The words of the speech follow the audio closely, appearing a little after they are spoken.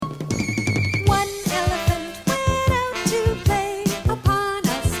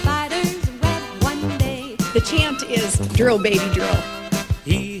Drill, baby, drill.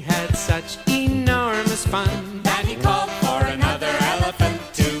 He had such enormous fun that he called for another elephant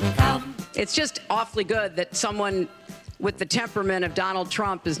to come. It's just awfully good that someone with the temperament of Donald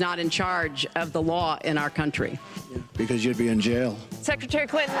Trump is not in charge of the law in our country. Because you'd be in jail. Secretary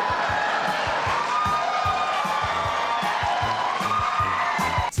Clinton.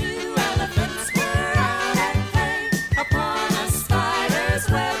 Two elephants were out at play upon a spider's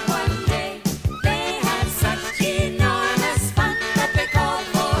web one day. They had such enormous fun that they called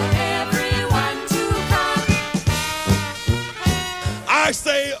for everyone to come. I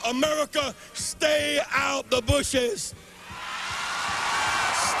say, America, stay out the bushes.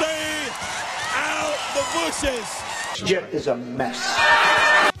 Stay out the bushes. Jet is a mess.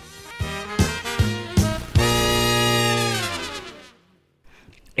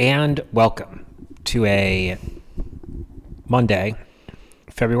 And welcome to a Monday,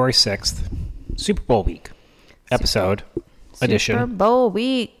 February 6th, Super Bowl week episode edition Super Bowl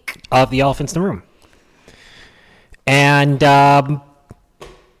week of The Elephants in the Room. And the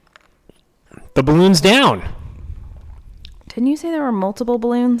balloon's down. Didn't you say there were multiple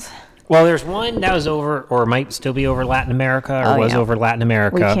balloons? Well, there's one that was over, or might still be over Latin America, or was over Latin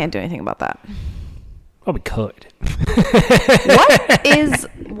America. We can't do anything about that. Well, we could. What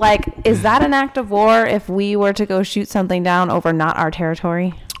is that an act of war if we were to go shoot something down over not our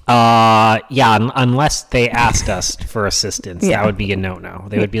territory? Yeah, unless they asked us for assistance, Yeah. that would be a no-no.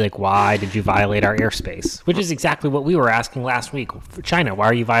 They would be like, why did you violate our airspace? Which is exactly what we were asking last week. For China, why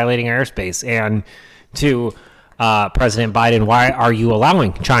are you violating our airspace? And to President Biden, why are you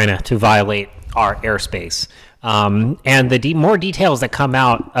allowing China to violate our airspace? And the more details that come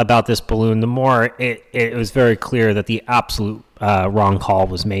out about this balloon, the more it was very clear that the absolute wrong call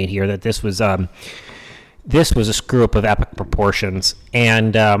was made here, that this was a screw-up of epic proportions.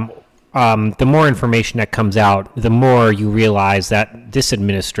 And the more information that comes out, the more you realize that this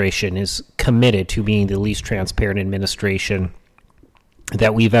administration is committed to being the least transparent administration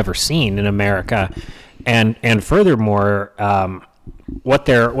that we've ever seen in America. And furthermore, what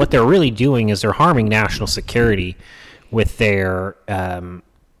they're really doing is they're harming national security with their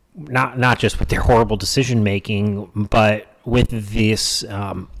not just with their horrible decision making, but with this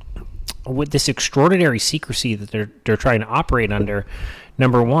extraordinary secrecy that they're trying to operate under.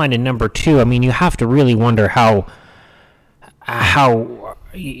 Number one, and number two, I mean, you have to really wonder how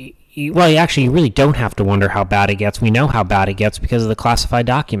you really don't have to wonder how bad it gets. We know how bad it gets because of the classified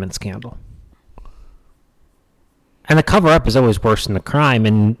document scandal. And the cover-up is always worse than the crime,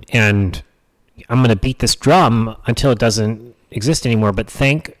 and I'm going to beat this drum until it doesn't exist anymore, but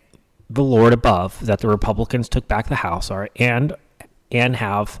thank the Lord above that the Republicans took back the House and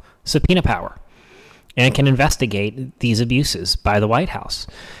have subpoena power and can investigate these abuses by the White House.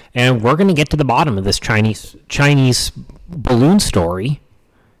 And we're going to get to the bottom of this Chinese balloon story,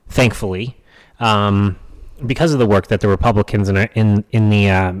 thankfully, because of the work that the Republicans in the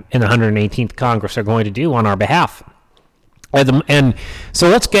 118th Congress are going to do on our behalf. And so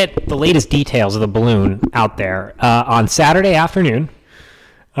let's get the latest details of the balloon out there. On Saturday afternoon,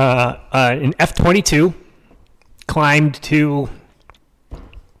 an F-22 climbed to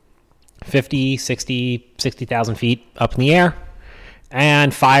 60,000 feet up in the air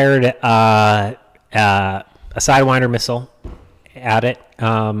and fired a Sidewinder missile at it,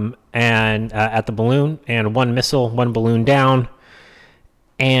 and at the balloon, and one balloon down,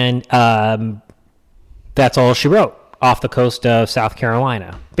 and that's all she wrote, off the coast of South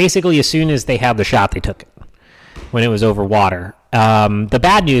Carolina. Basically, as soon as they had the shot, they took it when it was over water. The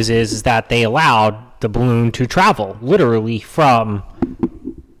bad news is that they allowed the balloon to travel literally from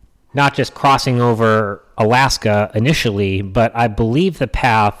not just crossing over Alaska initially, but I believe the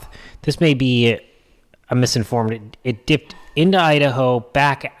path, this may be a misinformed, it dipped into Idaho,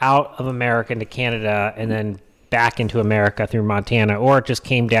 back out of America into Canada, and then back into America through Montana, or it just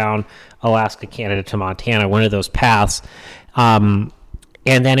came down Alaska, Canada to Montana, one of those paths. And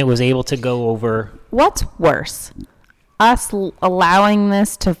then it was able to go over. What's worse? Us allowing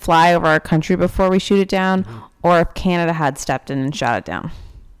this to fly over our country before we shoot it down, or if Canada had stepped in and shot it down?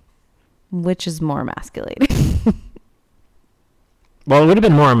 Which is more emasculating? Well, it would have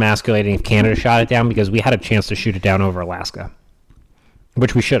been more emasculating if Canada shot it down, because we had a chance to shoot it down over Alaska,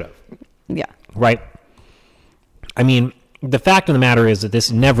 which we should have. Yeah. Right? I mean, the fact of the matter is that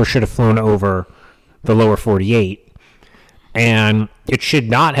this never should have flown over the lower 48, and it should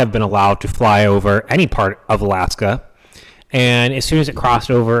not have been allowed to fly over any part of Alaska. And as soon as it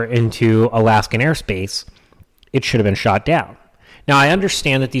crossed over into Alaskan airspace, it should have been shot down. Now, I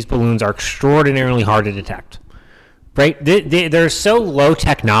understand that these balloons are extraordinarily hard to detect, right? They're so low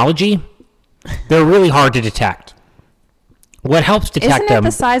technology, they're really hard to detect. what helps detect Isn't it them.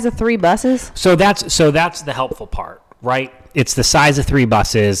 the size of 3 buses? So that's the helpful part, right? It's the size of 3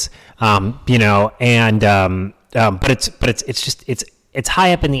 buses, you know, and but it's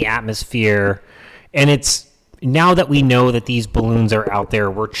high up in the atmosphere, and it's now that we know that these balloons are out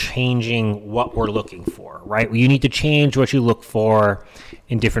there, we're changing what we're looking for, right? You need to change what you look for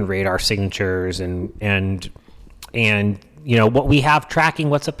in different radar signatures and you know what we have tracking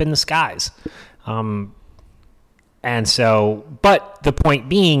what's up in the skies. And so, but the point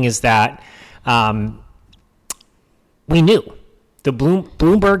being is that we knew. The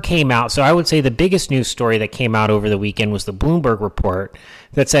Bloomberg came out. So I would say the biggest news story that came out over the weekend was the Bloomberg report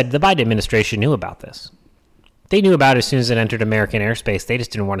that said the Biden administration knew about this. They knew about it as soon as it entered American airspace. They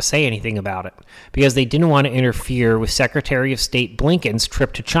just didn't want to say anything about it because they didn't want to interfere with Secretary of State Blinken's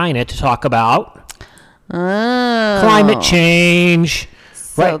trip to China to talk about climate change.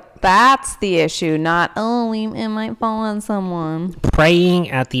 So that's the issue, not, it might fall on someone. Praying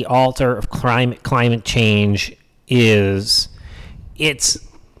at the altar of climate change is... It's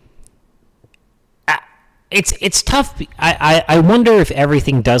tough. I wonder if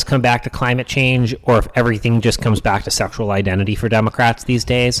everything does come back to climate change or if everything just comes back to sexual identity for Democrats these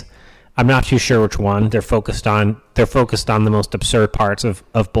days. I'm not too sure which one. They're focused on the most absurd parts of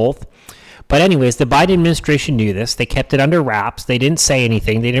both. But anyways, the Biden administration knew this. They kept it under wraps. They didn't say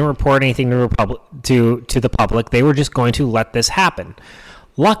anything. They didn't report anything to the public. They were just going to let this happen.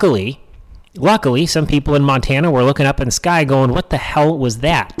 Luckily, some people in Montana were looking up in the sky going, what the hell was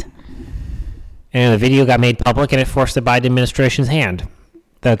that? And the video got made public, and it forced the Biden administration's hand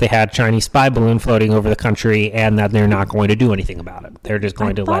that they had a Chinese spy balloon floating over the country and that they're not going to do anything about it. They're just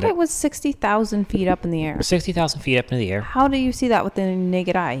going to let it. I thought it was 60,000 feet up in the air. 60,000 feet up in the air. How do you see that with the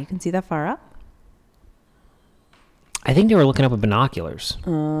naked eye? You can see that far up? I think they were looking up with binoculars.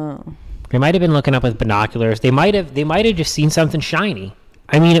 Oh. They might have been looking up with binoculars. They might have just seen something shiny.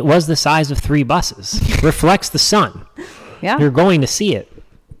 I mean, it was the size of 3 buses. It reflects the sun. Yeah. You're going to see it.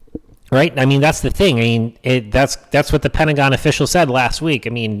 Right? I mean, that's the thing. I mean, that's what the Pentagon official said last week. I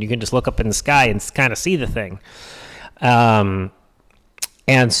mean, you can just look up in the sky and kind of see the thing. And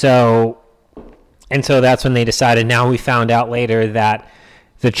so that's when they decided. Now we found out later that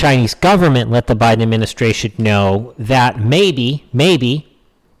the Chinese government let the Biden administration know that maybe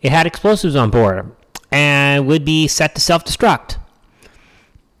it had explosives on board and would be set to self-destruct.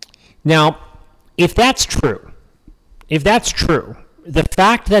 Now, if that's true, the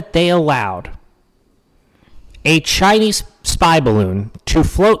fact that they allowed a Chinese spy balloon to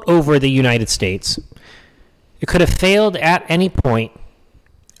float over the United States, it could have failed at any point,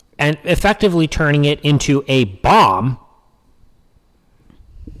 and effectively turning it into a bomb,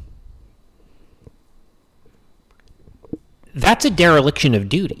 that's a dereliction of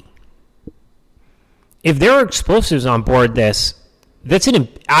duty. If there are explosives on board this,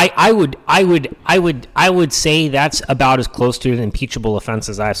 I would say that's about as close to an impeachable offense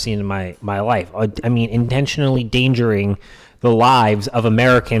as I've seen in my life. I mean, intentionally endangering the lives of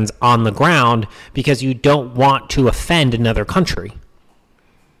Americans on the ground because you don't want to offend another country.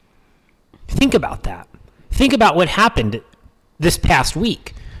 Think about that. Think about what happened this past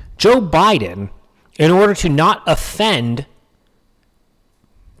week. Joe Biden, in order to not offend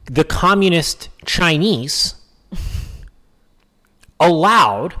the communist Chinese,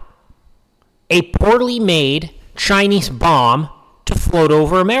 allowed a poorly made Chinese bomb to float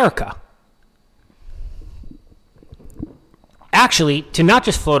over America. Actually, to not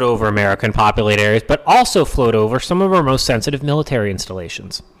just float over America in populated areas, but also float over some of our most sensitive military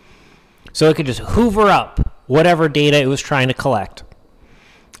installations. So it could just hoover up whatever data it was trying to collect.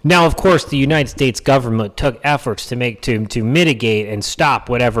 Now, of course, the United States government took efforts to mitigate and stop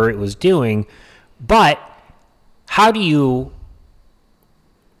whatever it was doing, but how do you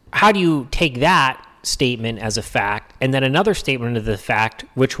take that statement as a fact and then another statement of the fact,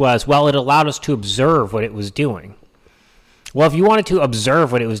 which was, well, it allowed us to observe what it was doing? Well, if you wanted to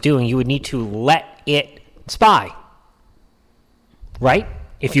observe what it was doing, you would need to let it spy, right?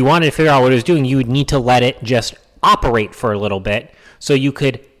 If you wanted to figure out what it was doing, you would need to let it just operate for a little bit so you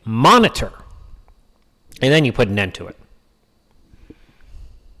could monitor, and then you put an end to it.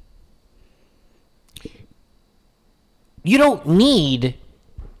 You don't need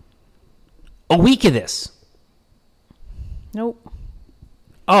a week of this. Nope.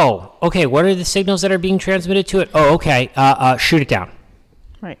 Oh, okay. What are the signals that are being transmitted to it? Oh, okay. Shoot it down.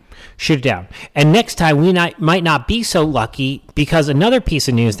 Right. Shoot it down. And next time we might not be so lucky, because another piece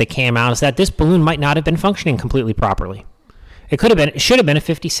of news that came out is that this balloon might not have been functioning completely properly. It should have been a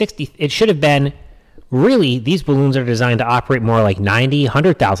 50-60. It should have been, really, these balloons are designed to operate more like 90,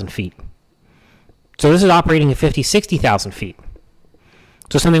 100,000 feet So this is operating at 50, 60,000 feet.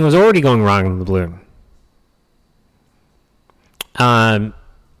 So something was already going wrong in the balloon.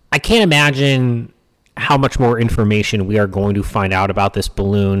 I can't imagine how much more information we are going to find out about this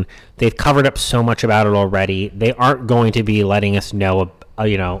balloon. They've covered up so much about it already. They aren't going to be letting us know,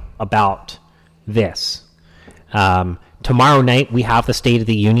 about this. Tomorrow night we have the State of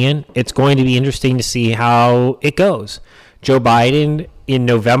the Union. It's going to be interesting to see how it goes. Joe Biden in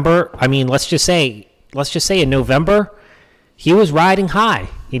November. I mean, let's just say in November, he was riding high.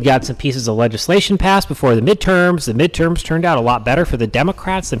 He'd got some pieces of legislation passed before the midterms. The midterms turned out a lot better for the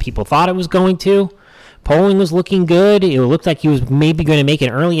Democrats than people thought it was going to. Polling was looking good. It looked like he was maybe going to make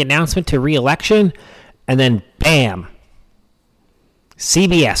an early announcement to re-election. And then, bam,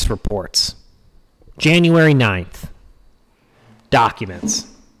 CBS reports. January 9th. Documents.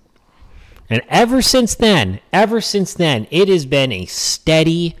 And ever since then, it has been a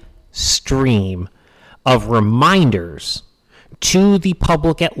steady stream of reminders to the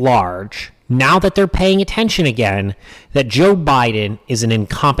public at large, now that they're paying attention again, that Joe Biden is an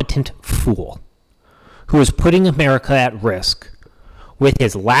incompetent fool who is putting America at risk with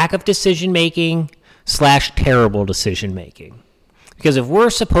his lack of decision-making / terrible decision-making. Because if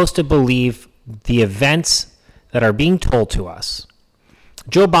we're supposed to believe the events that are being told to us,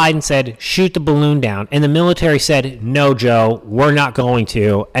 Joe Biden said, shoot the balloon down. And the military said, no, Joe, we're not going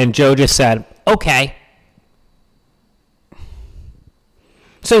to. And Joe just said, okay.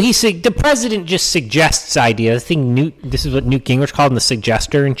 So the president just suggests ideas. This is what Newt Gingrich called him, the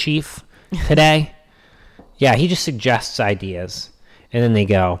suggester-in-chief today. Yeah, he just suggests ideas, and then they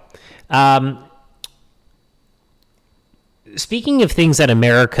go. Speaking of things that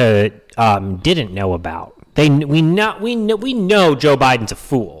America didn't know about, we know Joe Biden's a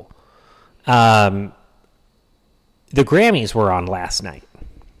fool. The Grammys were on last night.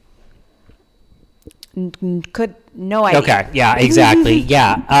 No idea. Okay, yeah, exactly.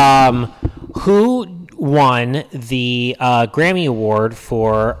 Yeah. Who won the Grammy Award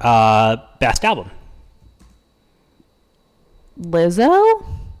for Best Album? Lizzo?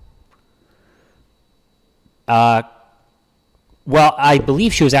 Well, I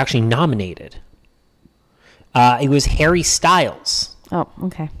believe she was actually nominated. It was Harry Styles. Oh,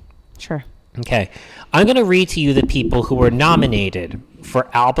 okay. Sure. Okay. I'm going to read to you the people who were nominated for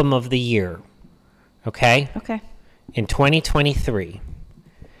Album of the Year. Okay? Okay. In 2023.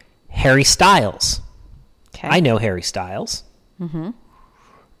 Harry Styles. Okay. I know Harry Styles. Mm-hmm.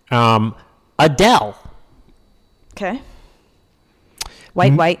 Adele. Okay.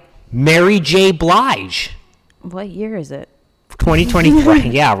 White. Mary J. Blige. What year is it? 2023.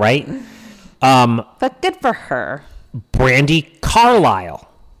 Yeah, right? But good for her. Brandy Carlisle.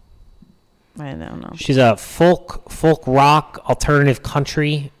 I don't know. She's a folk rock, alternative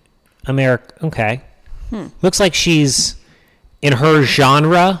country America. Okay. Looks like she's, in her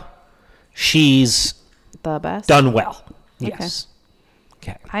genre, she's The best? done well. Yes.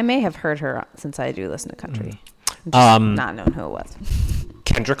 Okay. I may have heard her since I do listen to country. Just not knowing who it was.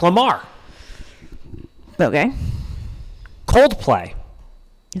 Kendrick Lamar. Okay. Coldplay.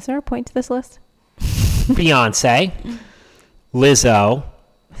 Is there a point to this list? Beyonce. Lizzo.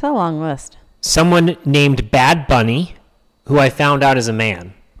 It's a long list. Someone named Bad Bunny, who I found out is a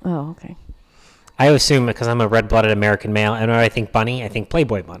man. Oh, okay. I assume because I'm a red-blooded American male, and when I think Bunny, I think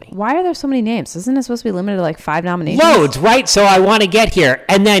Playboy Bunny. Why are there so many names? Isn't it supposed to be limited to like 5 nominations? Loads, right? So I want to get here.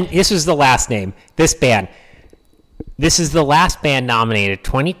 And then this was the last name. This band. This is the last band nominated.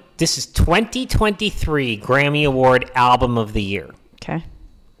 This is 2023 Grammy Award Album of the Year. Okay.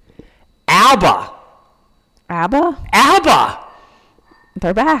 ABBA. ABBA? ABBA.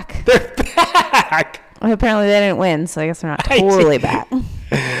 They're back. They're back. Well, apparently they didn't win, so I guess they're not totally back.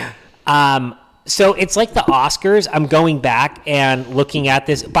 So it's like the Oscars. I'm going back and looking at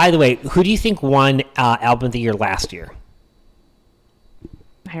this. By the way, who do you think won Album of the Year last year?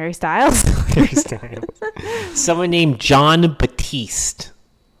 Harry Styles? Someone named John Batiste.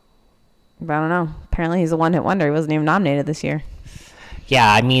 I don't know. Apparently he's a one-hit wonder. He wasn't even nominated this year.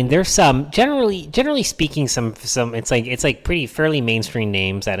 Yeah, I mean, there's some generally speaking, some it's like pretty fairly mainstream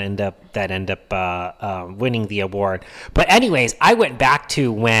names that end up winning the award. But anyways, I went back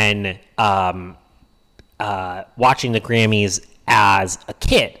to when watching the Grammys as a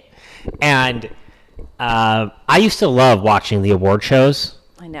kid, and I used to love watching the award shows.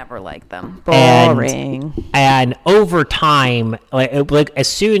 I never liked them. Boring. And over time, like as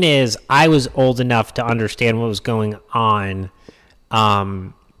soon as I was old enough to understand what was going on,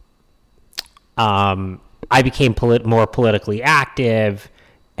 I became more politically active,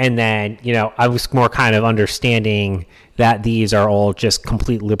 And then, I was more kind of understanding that these are all just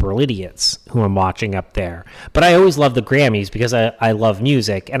complete liberal idiots who I'm watching up there. But I always love the Grammys because I love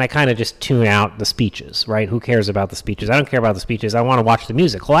music, and I kind of just tune out the speeches, right? Who cares about the speeches? I don't care about the speeches. I want to watch the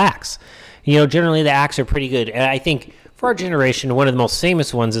musical acts. Generally the acts are pretty good. And I think for our generation, one of the most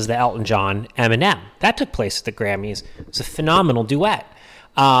famous ones is the Elton John Eminem. That took place at the Grammys. It's a phenomenal duet.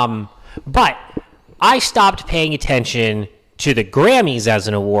 But I stopped paying attention to the Grammys as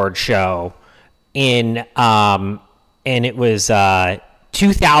an award show and it was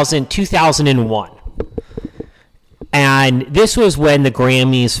 2001. And this was when the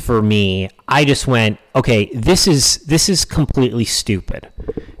Grammys for me, I just went, okay, this is completely stupid.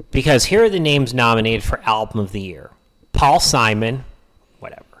 Because here are the names nominated for Album of the Year. Paul Simon,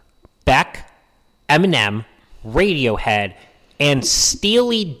 whatever. Beck, Eminem, Radiohead, and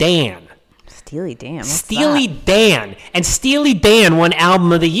Steely Dan. Steely Dan. What's Steely that? Dan. And Steely Dan won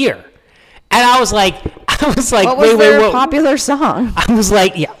Album of the Year. And I was like, What was wait, their popular song? I was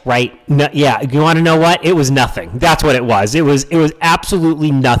like, yeah, right. No, yeah, you want to know what? It was nothing. That's what it was. It was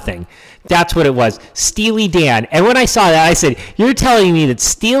absolutely nothing. That's what it was. Steely Dan. And when I saw that, I said, you're telling me that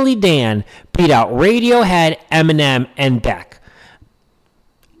Steely Dan beat out Radiohead, Eminem, and Beck.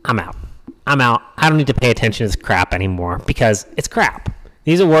 I'm out. I don't need to pay attention to this crap anymore because it's crap.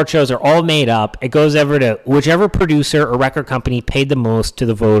 These award shows are all made up. It goes over to whichever producer or record company paid the most to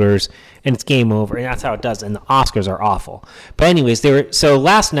the voters, and it's game over. And that's how it does. And the Oscars are awful. But anyways, so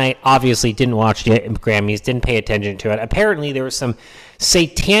last night, obviously, didn't watch the Grammys, didn't pay attention to it. Apparently, there was some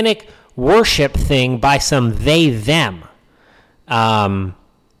satanic worship thing by some they/them.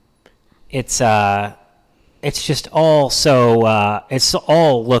 It's just all so it's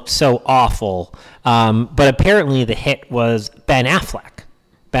all looked so awful. But apparently, the hit was Ben Affleck.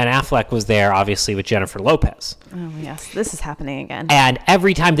 Ben Affleck was there, obviously, with Jennifer Lopez. Oh, yes. This is happening again. And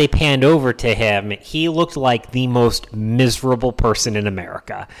every time they panned over to him, he looked like the most miserable person in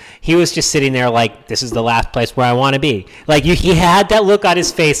America. He was just sitting there like, this is the last place where I want to be. Like, he had that look on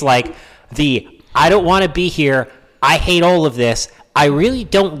his face like, I don't want to be here. I hate all of this. I really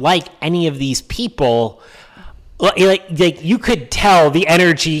don't like any of these people. Like you could tell the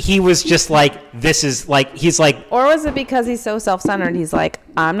energy. He was just like, this is like, he's like. Or was it because he's so self-centered? He's like,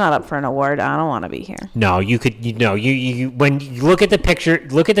 I'm not up for an award. I don't want to be here. No, you when you look at the picture,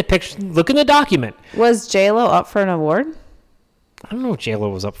 look in the document. Was J-Lo up for an award? I don't know if J-Lo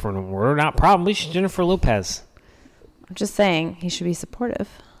was up for an award or not. Probably. She's Jennifer Lopez. I'm just saying he should be supportive.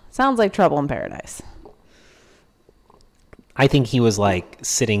 Sounds like Trouble in Paradise. I think he was like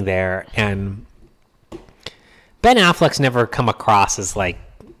sitting there, and Ben Affleck's never come across as like.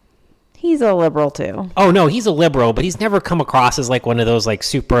 He's a liberal too. Oh no, he's a liberal, but he's never come across as like one of those like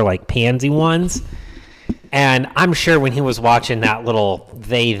super like pansy ones. And I'm sure when he was watching that little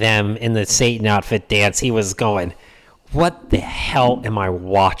they/them in the Satan outfit dance, he was going, "What the hell am I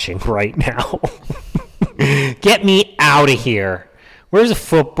watching right now? Get me out of here! Where's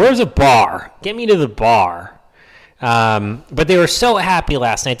a bar? Get me to the bar." But they were so happy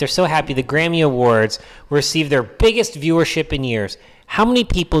last night. They're so happy. The Grammy Awards received their biggest viewership in years. How many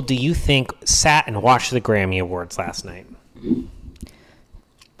people do you think sat and watched the Grammy Awards last night?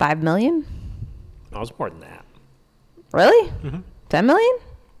 5 million? No, it was more than that. Really? Mm-hmm. 10 million?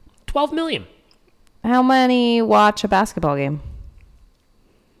 12 million. How many watch a basketball game?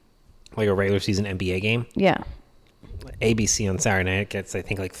 Like a regular season NBA game? Yeah. ABC on Saturday night gets, I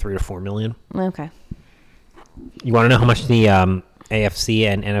think, like 3 to 4 million. Okay. You want to know how much the AFC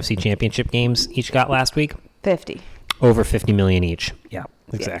and NFC championship games each got last week? 50. Over 50 million each. Yeah,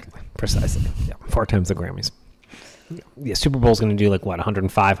 exactly. Yeah. Precisely. Yeah, 4 times the Grammys. Yeah, Super Bowl's going to do like, what,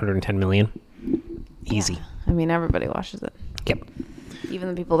 105, 110 million? Easy. Yeah. I mean, everybody watches it. Yep. Even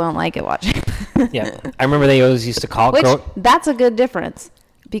the people who don't like it watch it. Yeah. I remember they always used to call Which, that's a good difference.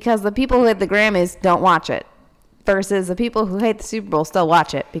 Because the people who hate the Grammys don't watch it. Versus the people who hate the Super Bowl still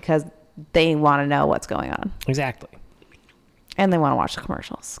watch it because they want to know what's going on. Exactly. And they want to watch the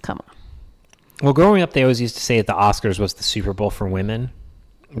commercials. Come on. Well, growing up, they always used to say that the Oscars was the Super Bowl for women.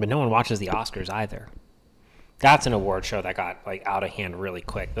 But no one watches the Oscars either. That's an award show that got like out of hand really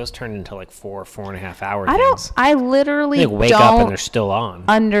quick. Those turned into like 4.5 hour things. I literally they wake don't up and they're still on.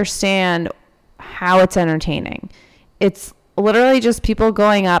 Understand how it's entertaining. It's literally just people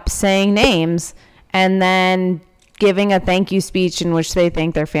going up, saying names, and then giving a thank you speech in which they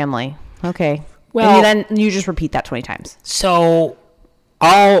thank their family. Okay. Well, and then you just repeat that 20 times. So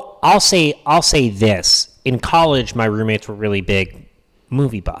I'll say this. In college, my roommates were really big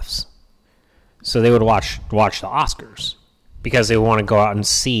movie buffs. So they would watch the Oscars because they want to go out and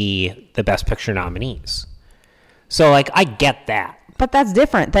see the Best Picture nominees. So, like, I get that. But that's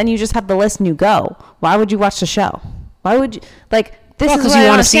different. Then you just have the list and you go. Why would you watch the show? Why would you like this? Well, is because what you I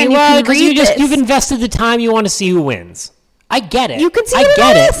want to see. understand. Well, You can because read you've this. invested the time. You want to see who wins. I get it. You can see I it on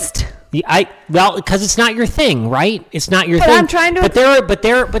get the it. list. Well, because it's not your thing, right? It's not your But thing. I'm trying to- But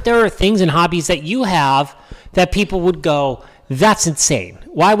there are things and hobbies that you have that people would go, that's insane.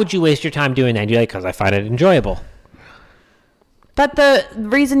 Why would you waste your time doing that? And you're like, because I find it enjoyable. But the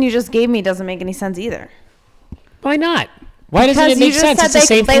reason you just gave me doesn't make any sense either. Why not? Why doesn't Because it you make just sense? said It's the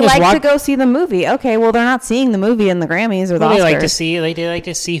same they thing as like what to go see the movie. Okay, well they're not seeing the movie in the Grammys or the they Oscars. like to see. They like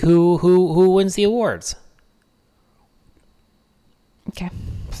to see who wins the awards. Okay,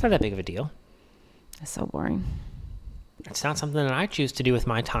 It's not that big of a deal. that's so boring. It's not something that I choose to do with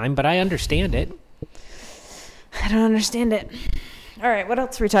my time, but I understand it. I don't understand it. All right, what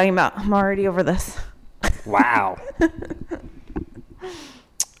else are we talking about? I'm already over this. Wow.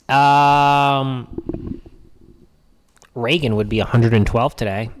 Reagan would be 112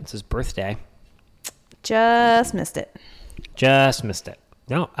 today. It's his birthday. Just missed it. Just missed it.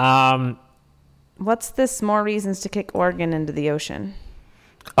 No. What's this? More reasons to kick Oregon into the ocean.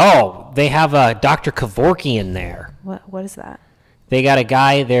 Oh, they have Dr. Kevorkian there. What is that? They got a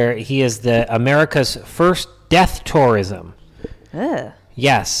guy there. He is the America's first death tourism. Ugh.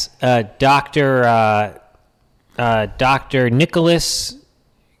 Yes, Dr. Nicholas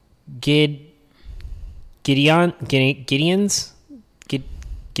Gideons.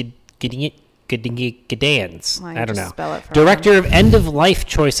 Why I don't don't you know. spell it for Director of End of Life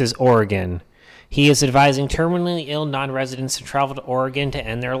Choices Oregon. He is advising terminally ill non-residents to travel to Oregon to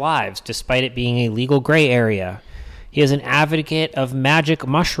end their lives, despite it being a legal gray area. He is an advocate of magic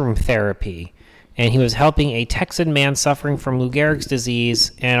mushroom therapy, and he was helping a Texan man suffering from Lou Gehrig's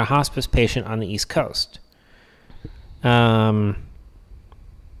disease and a hospice patient on the East Coast.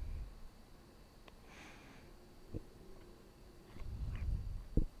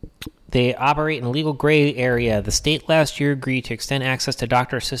 They operate in a legal gray area. The state last year agreed to extend access to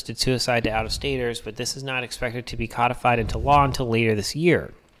doctor-assisted suicide to out-of-staters, but this is not expected to be codified into law until later this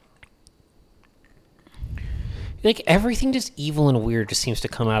year. Like, everything just evil and weird just seems to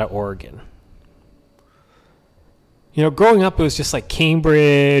come out of Oregon. You know, growing up, it was just like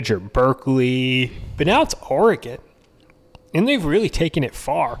Cambridge or Berkeley, but now it's Oregon. And they've really taken it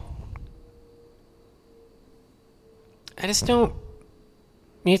far. I just don't...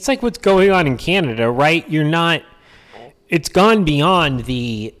 I mean, it's like what's going on in Canada, right? You're not... It's gone beyond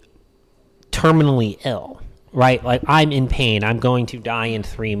the terminally ill, right? Like, I'm in pain. I'm going to die in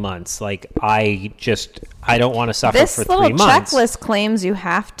 3 months. Like, I don't want to suffer This for little 3 months. checklist claims you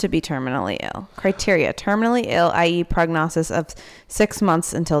have to be terminally ill. Criteria: terminally ill, i.e., prognosis of 6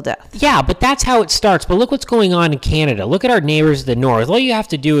 months until death. Yeah, but that's how it starts. But look what's going on in Canada. Look at our neighbors to the north. All you have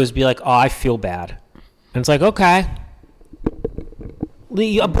to do is be like, oh, I feel bad. And it's like, okay.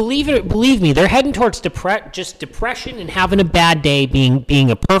 Believe me, they're heading towards depression and having a bad day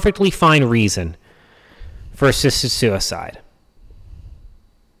being a perfectly fine reason for assisted suicide.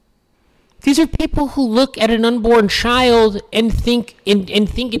 These are people who look at an unborn child and think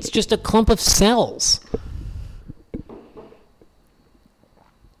it's just a clump of cells.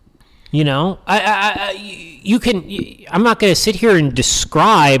 You know, I'm not going to sit here and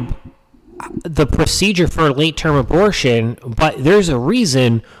describe the procedure for a late-term abortion, but there's a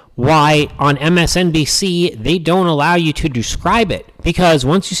reason why on MSNBC they don't allow you to describe it, because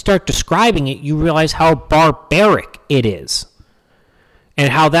once you start describing it, you realize how barbaric it is,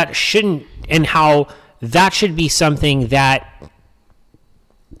 and how that should be something that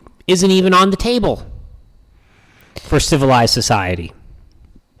isn't even on the table for civilized society.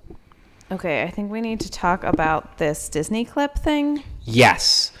 Okay, I think we need to talk about this Disney clip thing.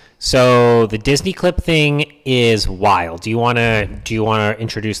 Yes. So the Disney clip thing is wild. Do you want to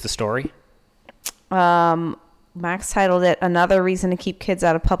introduce the story? Max titled it "Another Reason to Keep Kids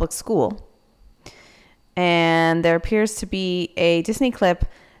Out of Public School," and there appears to be a Disney clip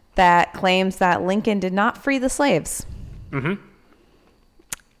that claims that Lincoln did not free the slaves. Mm-hmm.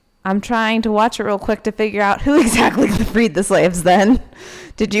 I'm trying to watch it real quick to figure out who exactly freed the slaves. Then,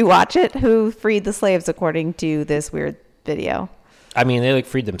 did you watch it? Who freed the slaves according to this weird video? I mean, they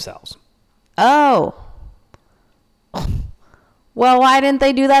freed themselves. Oh. Well, why didn't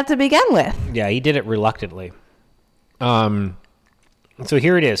they do that to begin with? Yeah, he did it reluctantly. So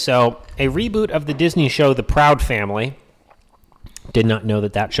here it is. So a reboot of the Disney show The Proud Family, did not know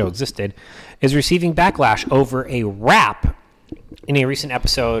that show existed, is receiving backlash over a rap in a recent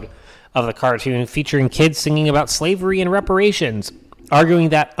episode of the cartoon featuring kids singing about slavery and reparations, arguing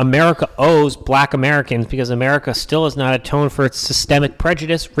that America owes black Americans because America still has not atoned for its systemic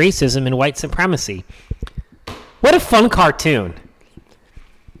prejudice, racism, and white supremacy. What a fun cartoon.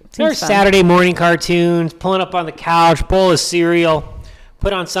 There's fun. Saturday morning cartoons, pulling up on the couch, bowl of cereal,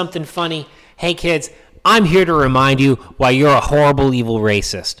 put on something funny. Hey, kids, I'm here to remind you why you're a horrible, evil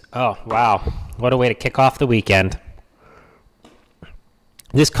racist. Oh, wow. What a way to kick off the weekend.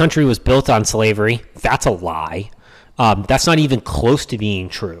 This country was built on slavery. That's a lie. That's not even close to being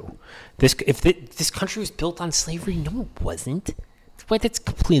true. This country was built on slavery? No, it wasn't. But that's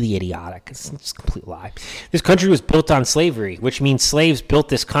completely idiotic. It's a complete lie. This country was built on slavery, which means slaves built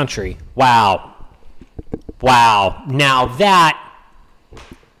this country. Wow. Now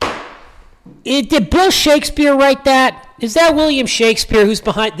did Bill Shakespeare write that? Is that William Shakespeare who's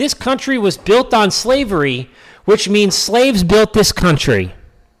behind? This country was built on slavery, which means slaves built this country.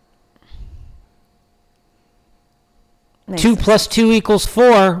 Nice. 2 + 2 =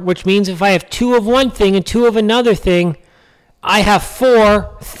 4, which means if I have 2 of one thing and 2 of another thing, I have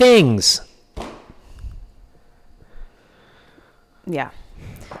 4 things. Yeah.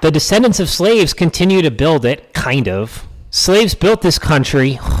 The descendants of slaves continue to build it, kind of. Slaves built this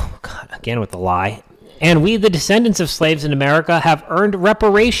country. Oh, God, again with the lie. And we, the descendants of slaves in America, have earned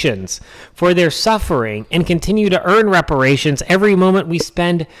reparations for their suffering and continue to earn reparations every moment we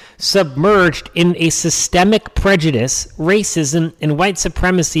spend submerged in a systemic prejudice, racism, and white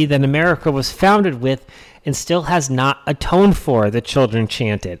supremacy that America was founded with and still has not atoned for, the children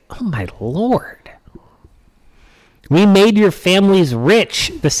chanted. Oh, my Lord. We made your families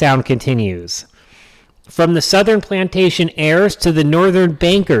rich, the sound continues. From the southern plantation heirs to the northern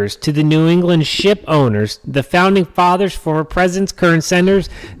bankers to the New England ship owners, the founding fathers, former presidents, current senators,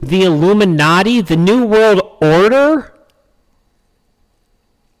 the Illuminati, the New World Order.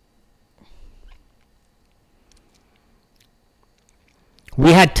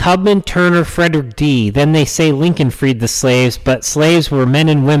 We had Tubman, Turner, Frederick D. Then they say Lincoln freed the slaves, but slaves were men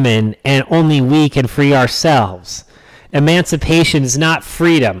and women, and only we can free ourselves. Emancipation is not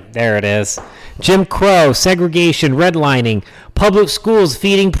freedom. There it is. Jim Crow, segregation, redlining, public schools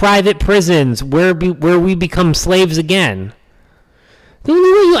feeding private prisons, where we become slaves again. The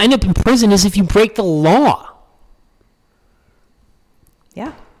only way you end up in prison is if you break the law.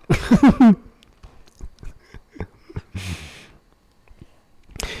 Yeah.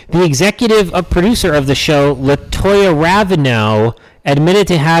 The executive producer of the show, LaToya Raveneau, admitted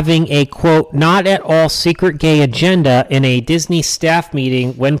to having a, quote, not at all secret gay agenda in a Disney staff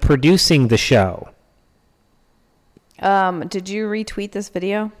meeting when producing the show. Did you retweet this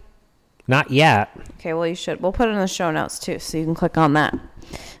video? Not yet. Okay, well, you should. We'll put it in the show notes, too, so you can click on that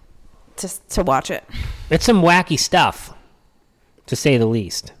to watch it. It's some wacky stuff, to say the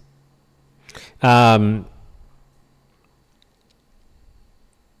least.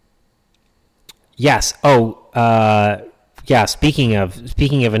 Yes. Yeah. Speaking of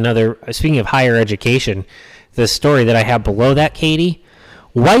higher education, the story that I have below that, Katie,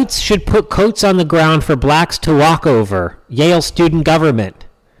 whites should put coats on the ground for blacks to walk over. Yale student government.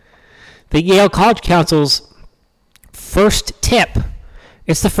 The Yale College Council's first tip.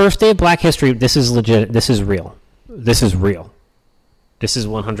 It's the first day of Black History. This is legit. This is real. This is real. This is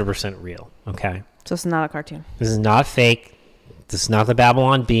 100% real. Okay. So it's not a cartoon. This is not fake. This is not the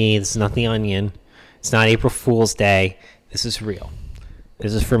Babylon Bee. This is not the Onion. It's not April Fool's Day. This is real.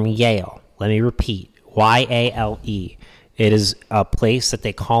 This is from Yale. Let me repeat. YALE. It is a place that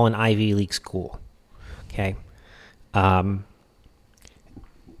they call an Ivy League school. Okay.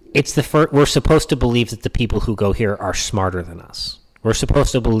 It's the first. We're supposed to believe that the people who go here are smarter than us. We're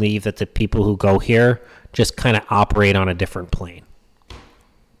supposed to believe that the people who go here just kind of operate on a different plane.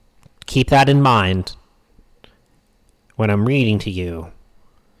 Keep that in mind when I'm reading to you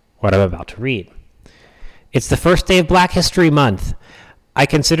what I'm about to read. It's the first day of Black History Month. I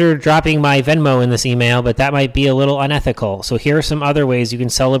considered dropping my Venmo in this email, but that might be a little unethical. So here are some other ways you can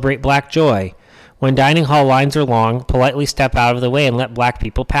celebrate Black joy. When dining hall lines are long, politely step out of the way and let Black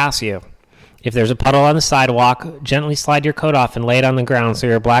people pass you. If there's a puddle on the sidewalk, gently slide your coat off and lay it on the ground so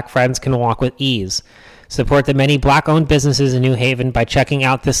your Black friends can walk with ease. Support the many Black-owned businesses in New Haven by checking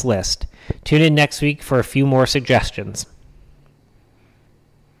out this list. Tune in next week for a few more suggestions.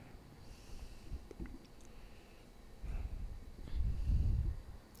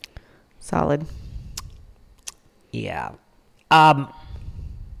 Solid. Yeah.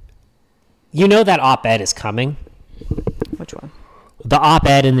 You know that op-ed is coming? Which one? The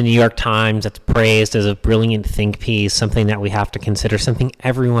op-ed in the New York Times that's praised as a brilliant think piece, something that we have to consider, something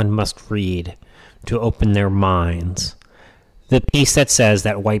everyone must read to open their minds. The piece that says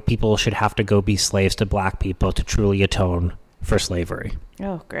that white people should have to go be slaves to Black people to truly atone for slavery.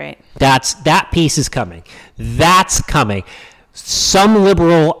 Oh, great. That piece is coming. That's coming. Some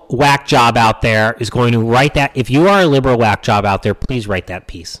liberal whack job out there is going to write that. If you are a liberal whack job out there, please write that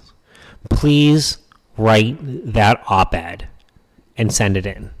piece. Please write that op-ed and send it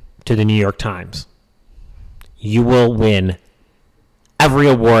in to the New York Times. You will win every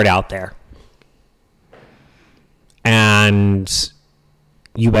award out there. And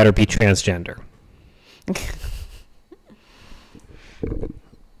you better be transgender.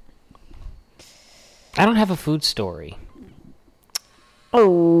 I don't have a food story.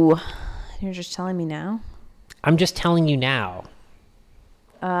 Oh, you're just telling me now? I'm just telling you now.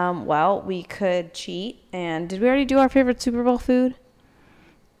 Well, we could cheat. And did we already do our favorite Super Bowl food?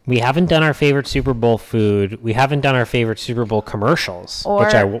 We haven't done our favorite Super Bowl food. We haven't done our favorite Super Bowl commercials,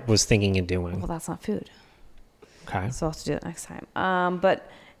 which I was thinking of doing. Well, that's not food. Okay. So I'll have to do it next time. But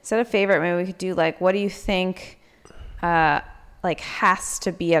instead of favorite, maybe we could do like, what do you think has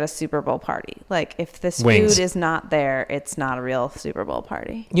to be at a Super Bowl party? Like if this Wings. food is not there, it's not a real Super Bowl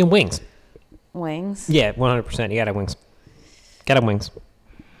party. Yeah, wings. Wings? Yeah, 100%. You gotta have wings. Gotta have wings.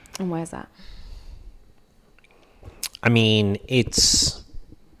 And why is that? I mean,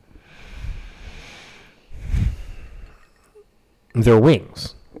 they're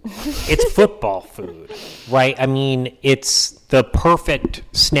wings. It's football food, right? I mean, it's the perfect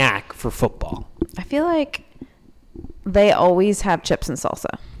snack for football. I feel like they always have chips and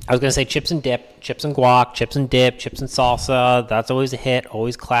salsa. I was going to say chips and dip, chips and guac, chips and dip, chips and salsa. That's always a hit,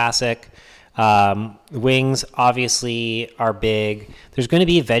 always classic. Wings, obviously, are big. There's going to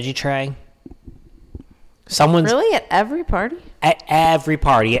be a veggie tray. Really? At every party? At every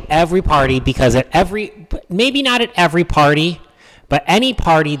party, because maybe not at every party, but any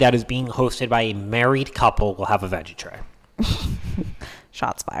party that is being hosted by a married couple will have a veggie tray.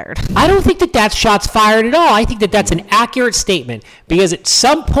 Shots fired. I don't think that that's shots fired at all. I think that that's an accurate statement, because at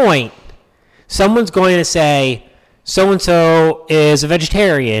some point, someone's going to say, so-and-so is a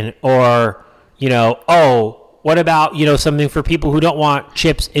vegetarian, or, what about, something for people who don't want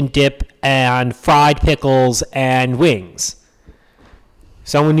chips and dip and fried pickles and wings?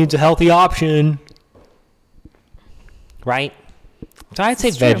 Someone needs a healthy option, right? So I'd say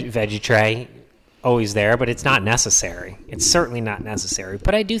veggie tray, always there, but it's not necessary. It's certainly not necessary,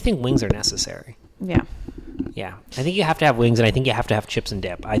 but I do think wings are necessary. Yeah. Yeah, I think you have to have wings, and I think you have to have chips and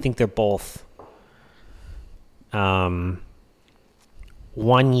dip. I think they're both. 1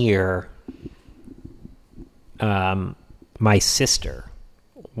 year, my sister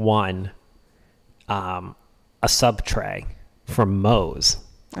won a sub tray from Moe's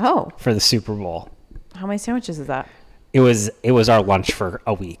Oh. for the Super Bowl. How many sandwiches is that? It was our lunch for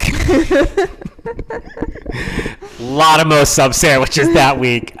a week. A lot of Moe's sub sandwiches that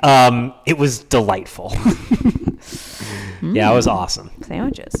week. It was delightful. Yeah, it was awesome.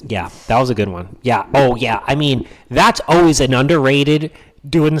 Sandwiches. Yeah, that was a good one. Yeah. Oh, yeah. I mean, that's always an underrated,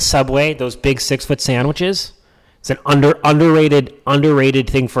 doing the Subway, those big 6-foot sandwiches. It's an underrated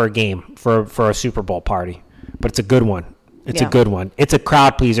thing for a game, for a Super Bowl party. But it's a good one. It's a good one. It's a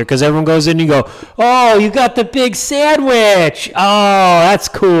crowd pleaser, because everyone goes in and you go, oh, you got the big sandwich. Oh, that's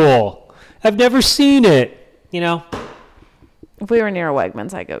cool. I've never seen it. If we were near a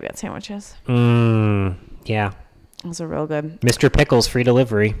Wegmans, I'd go get sandwiches. Yeah. Those are real good. Mr. Pickles, free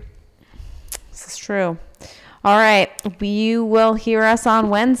delivery. This is true. All right. You will hear us on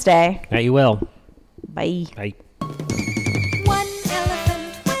Wednesday. Yeah, you will. Bye. Bye. One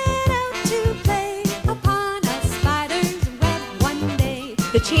elephant went out to play upon a spider's web one day.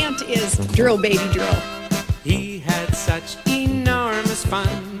 The chant is drill, baby, drill. He had such enormous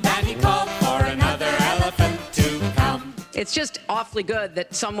fun That he called for another elephant to come. It's just awfully good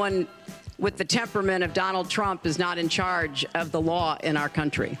that someone with the temperament of Donald Trump is not in charge of the law in our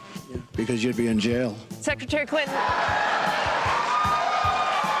country. Because you'd be in jail. Secretary Clinton.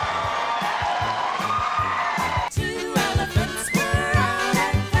 Two elephants were out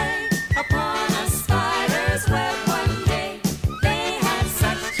at play upon a spider's web one day. They had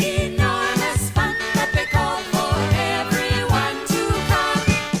such enormous fun that they called for everyone to come.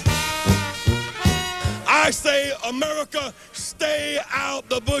 I say, America, stay out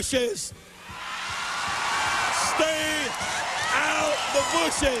the bushes. Stay out the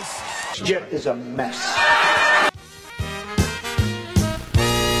bushes. This jet is a mess.